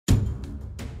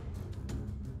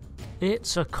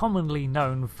It's a commonly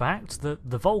known fact that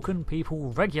the Vulcan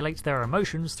people regulate their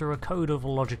emotions through a code of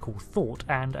logical thought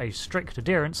and a strict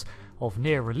adherence of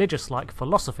near-religious-like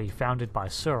philosophy founded by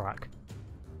Surak.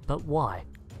 But why?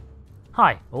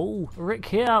 Hi all, Rick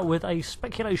here with a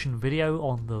speculation video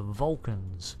on the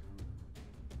Vulcans.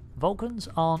 Vulcans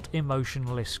aren't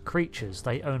emotionless creatures,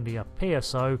 they only appear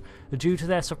so due to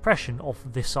their suppression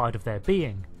of this side of their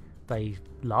being. They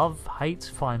love, hate,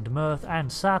 find mirth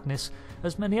and sadness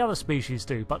as many other species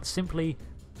do, but simply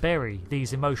bury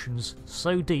these emotions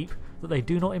so deep that they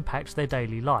do not impact their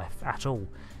daily life at all.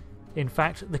 In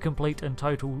fact, the complete and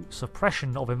total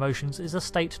suppression of emotions is a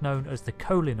state known as the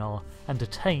Kolinar and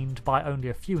attained by only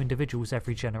a few individuals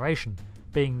every generation,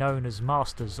 being known as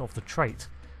masters of the trait,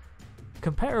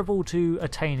 comparable to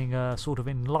attaining a sort of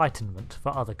enlightenment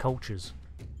for other cultures.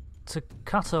 To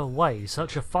cut away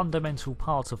such a fundamental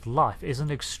part of life is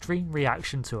an extreme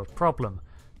reaction to a problem,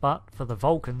 but for the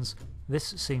Vulcans, this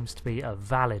seems to be a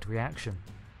valid reaction.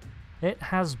 It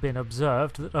has been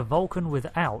observed that a Vulcan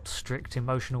without strict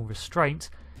emotional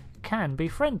restraint can be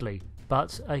friendly,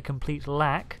 but a complete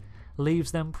lack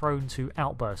leaves them prone to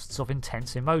outbursts of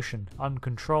intense emotion,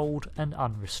 uncontrolled and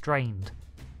unrestrained.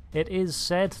 It is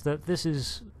said that this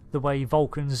is the way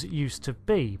Vulcans used to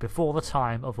be before the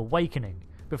time of awakening,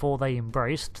 before they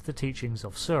embraced the teachings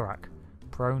of Surak,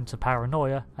 prone to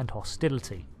paranoia and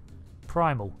hostility.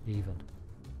 Primal, even.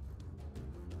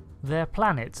 Their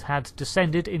planet had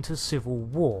descended into civil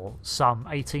war some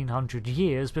 1800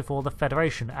 years before the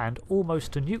Federation and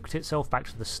almost nuked itself back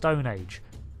to the Stone Age,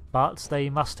 but they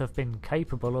must have been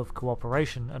capable of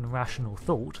cooperation and rational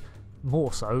thought,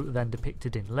 more so than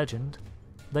depicted in legend.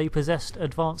 They possessed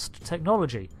advanced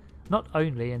technology, not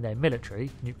only in their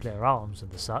military, nuclear arms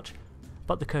and the such,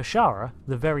 but the Kirshara,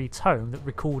 the very tome that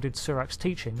recorded Surak's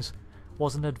teachings,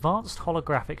 was an advanced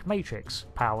holographic matrix,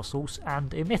 power source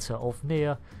and emitter of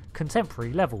near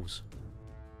contemporary levels.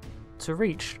 To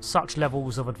reach such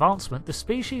levels of advancement, the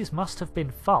species must have been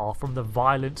far from the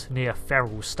violent,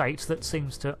 near-feral state that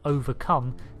seems to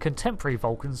overcome contemporary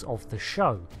Vulcans of the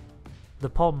show. The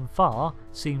Pon'Farr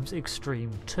seems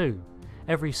extreme too.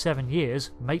 Every 7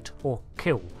 years, mate or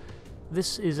kill.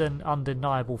 This is an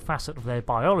undeniable facet of their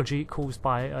biology caused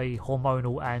by a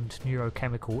hormonal and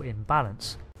neurochemical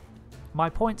imbalance. My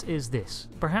point is this: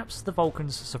 perhaps the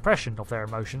Vulcans' suppression of their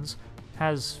emotions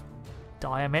has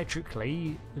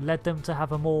diametrically led them to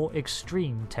have a more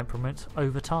extreme temperament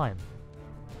over time.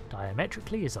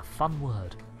 Diametrically is a fun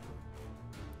word.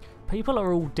 People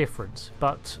are all different,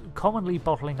 but commonly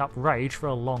bottling up rage for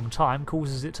a long time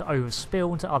causes it to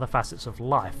overspill into other facets of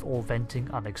life or venting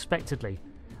unexpectedly.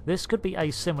 This could be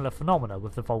a similar phenomena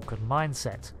with the Vulcan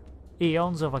mindset.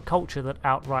 Eons of a culture that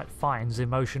outright finds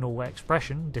emotional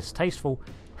expression distasteful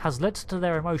has led to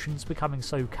their emotions becoming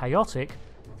so chaotic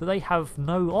that they have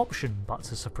no option but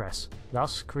to suppress,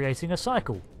 thus creating a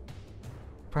cycle.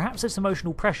 Perhaps this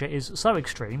emotional pressure is so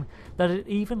extreme that it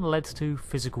even led to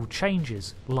physical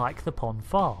changes, like the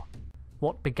Pon'Farr.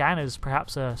 What began as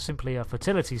perhaps simply a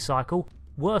fertility cycle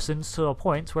worsened to a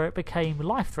point where it became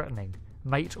life-threatening.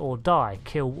 Mate or die,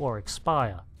 kill or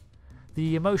expire.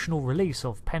 The emotional release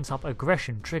of pent-up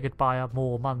aggression triggered by a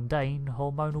more mundane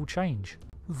hormonal change.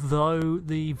 Though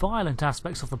the violent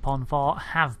aspects of the Pon'Farr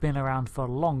have been around for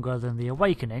longer than the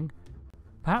Awakening,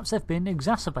 perhaps they've been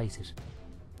exacerbated.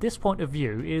 This point of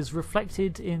view is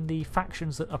reflected in the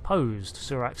factions that opposed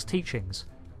Surak's teachings.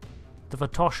 The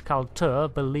Vatosh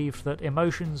Kultur believed that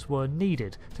emotions were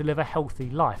needed to live a healthy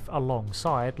life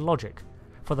alongside logic.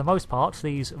 For the most part,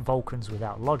 these Vulcans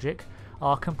without logic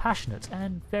are compassionate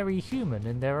and very human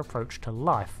in their approach to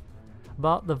life,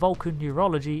 but the Vulcan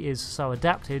neurology is so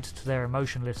adapted to their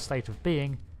emotionless state of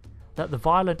being that the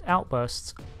violent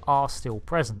outbursts are still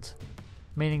present,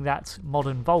 meaning that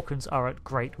modern Vulcans are at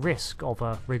great risk of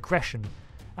a regression,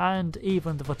 and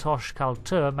even the Vatosh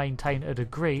Kultur maintain a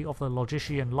degree of the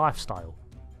logician lifestyle.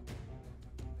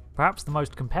 Perhaps the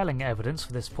most compelling evidence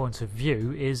for this point of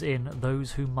view is in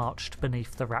those who marched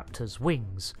beneath the Raptor's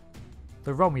wings.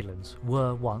 The Romulans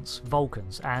were once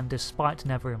Vulcans, and despite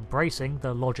never embracing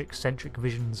the logic-centric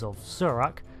visions of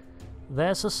Surak,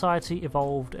 their society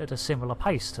evolved at a similar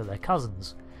pace to their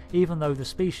cousins, even though the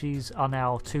species are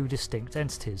now two distinct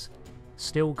entities.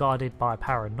 Still guided by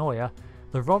paranoia,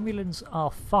 the Romulans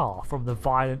are far from the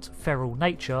violent, feral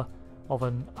nature of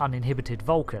an uninhibited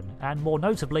Vulcan, and more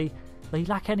notably, they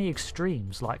lack any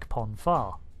extremes like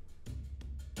Pon'Farr.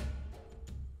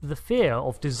 The fear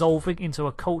of dissolving into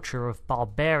a culture of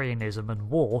barbarianism and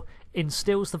war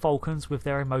instills the Vulcans with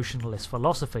their emotionless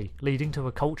philosophy, leading to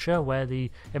a culture where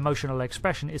the emotional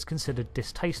expression is considered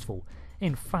distasteful.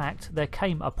 In fact, there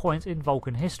came a point in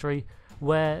Vulcan history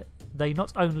where they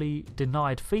not only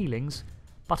denied feelings,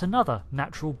 but another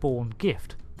natural-born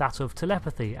gift, that of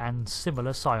telepathy and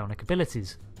similar psionic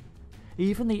abilities.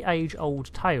 Even the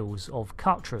age-old tales of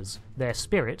Kutras, their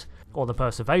spirit, or the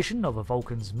preservation of a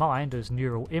Vulcan's mind as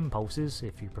neural impulses,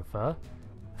 if you prefer,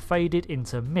 faded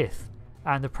into myth,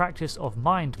 and the practice of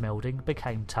mind melding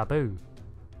became taboo.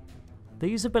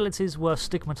 These abilities were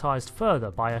stigmatised further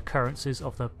by occurrences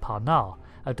of the Pon'Farr,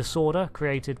 a disorder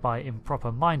created by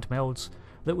improper mind melds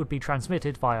that would be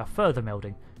transmitted via further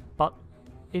melding, but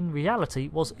in reality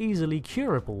was easily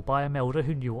curable by a melder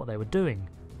who knew what they were doing.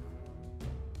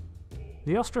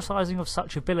 The ostracising of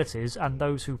such abilities and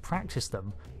those who practiced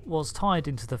them was tied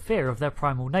into the fear of their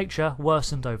primal nature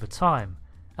worsened over time,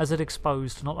 as it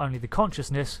exposed not only the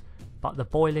consciousness, but the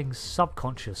boiling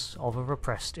subconscious of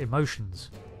repressed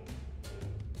emotions.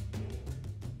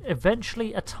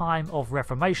 Eventually, a time of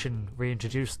reformation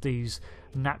reintroduced these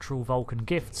natural Vulcan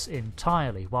gifts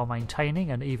entirely, while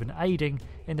maintaining and even aiding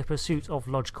in the pursuit of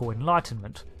logical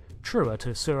enlightenment, truer to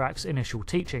Surak's initial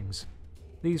teachings.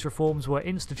 These reforms were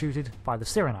instituted by the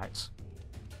Cyrenites.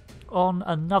 On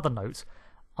another note,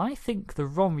 I think the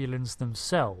Romulans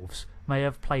themselves may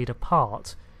have played a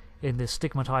part in the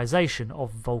stigmatisation of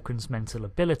Vulcans' mental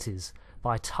abilities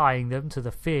by tying them to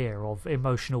the fear of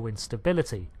emotional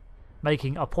instability,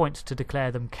 making a point to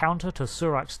declare them counter to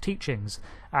Surak's teachings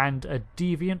and a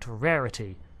deviant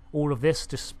rarity, all of this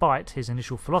despite his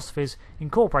initial philosophies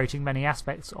incorporating many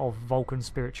aspects of Vulcan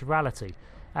spirituality,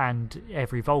 and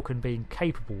every Vulcan being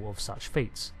capable of such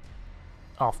feats.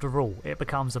 After all, it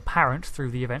becomes apparent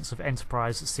through the events of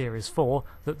Enterprise Series 4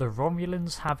 that the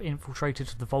Romulans have infiltrated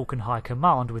the Vulcan High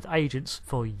Command with agents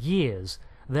for years,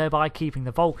 thereby keeping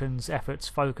the Vulcans' efforts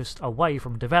focused away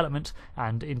from development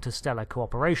and interstellar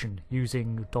cooperation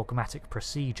using dogmatic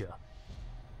procedure.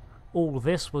 All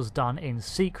this was done in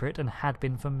secret and had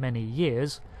been for many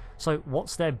years, so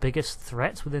what's their biggest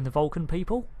threat within the Vulcan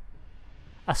people?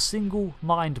 A single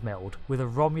mind meld with a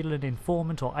Romulan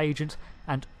informant or agent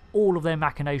and all of their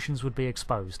machinations would be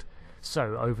exposed.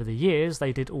 So over the years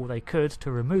they did all they could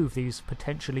to remove these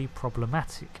potentially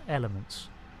problematic elements.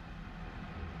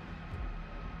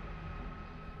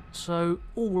 So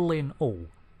all in all,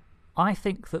 I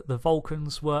think that the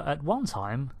Vulcans were at one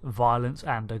time violent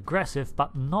and aggressive,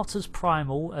 but not as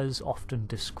primal as often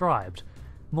described,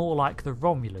 more like the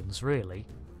Romulans really.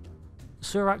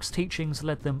 Surak's teachings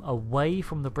led them away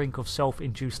from the brink of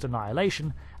self-induced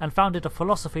annihilation and founded a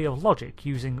philosophy of logic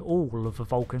using all of the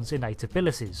Vulcans' innate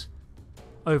abilities.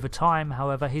 Over time,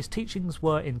 however, his teachings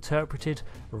were interpreted,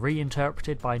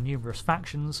 reinterpreted by numerous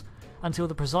factions, until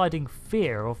the presiding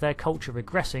fear of their culture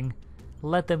regressing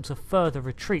led them to further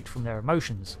retreat from their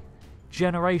emotions,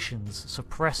 generations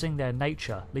suppressing their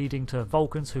nature, leading to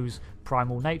Vulcans whose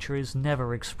primal nature is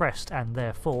never expressed, and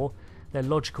therefore their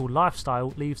logical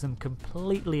lifestyle leaves them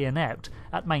completely inept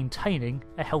at maintaining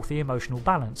a healthy emotional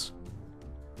balance.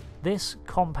 This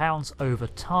compounds over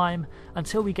time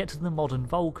until we get to the modern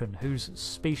Vulcan, whose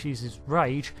species'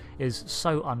 rage is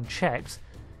so unchecked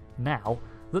now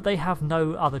that they have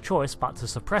no other choice but to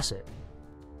suppress it.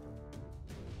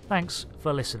 Thanks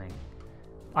for listening.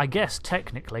 I guess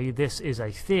technically this is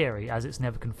a theory, as it's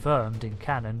never confirmed in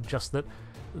canon, just that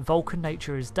Vulcan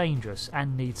nature is dangerous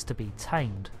and needs to be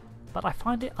tamed, but I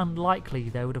find it unlikely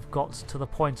they would have got to the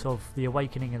point of the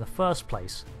awakening in the first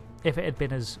place if it had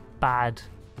been as bad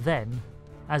then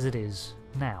as it is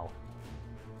now.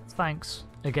 Thanks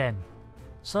again.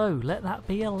 So let that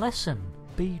be a lesson.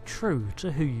 Be true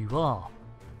to who you are.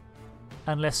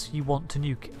 Unless you want to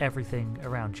nuke everything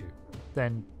around you,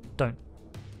 then don't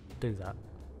do that,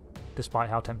 despite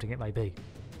how tempting it may be.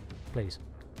 Please.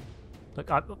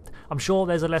 Look, I'm sure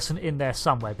there's a lesson in there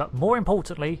somewhere, but more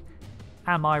importantly,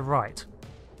 am I right?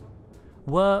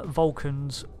 Were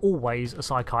Vulcans always a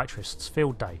psychiatrist's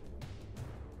field day?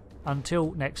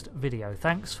 Until next video,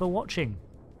 thanks for watching.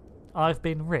 I've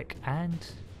been Rick, and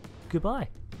goodbye.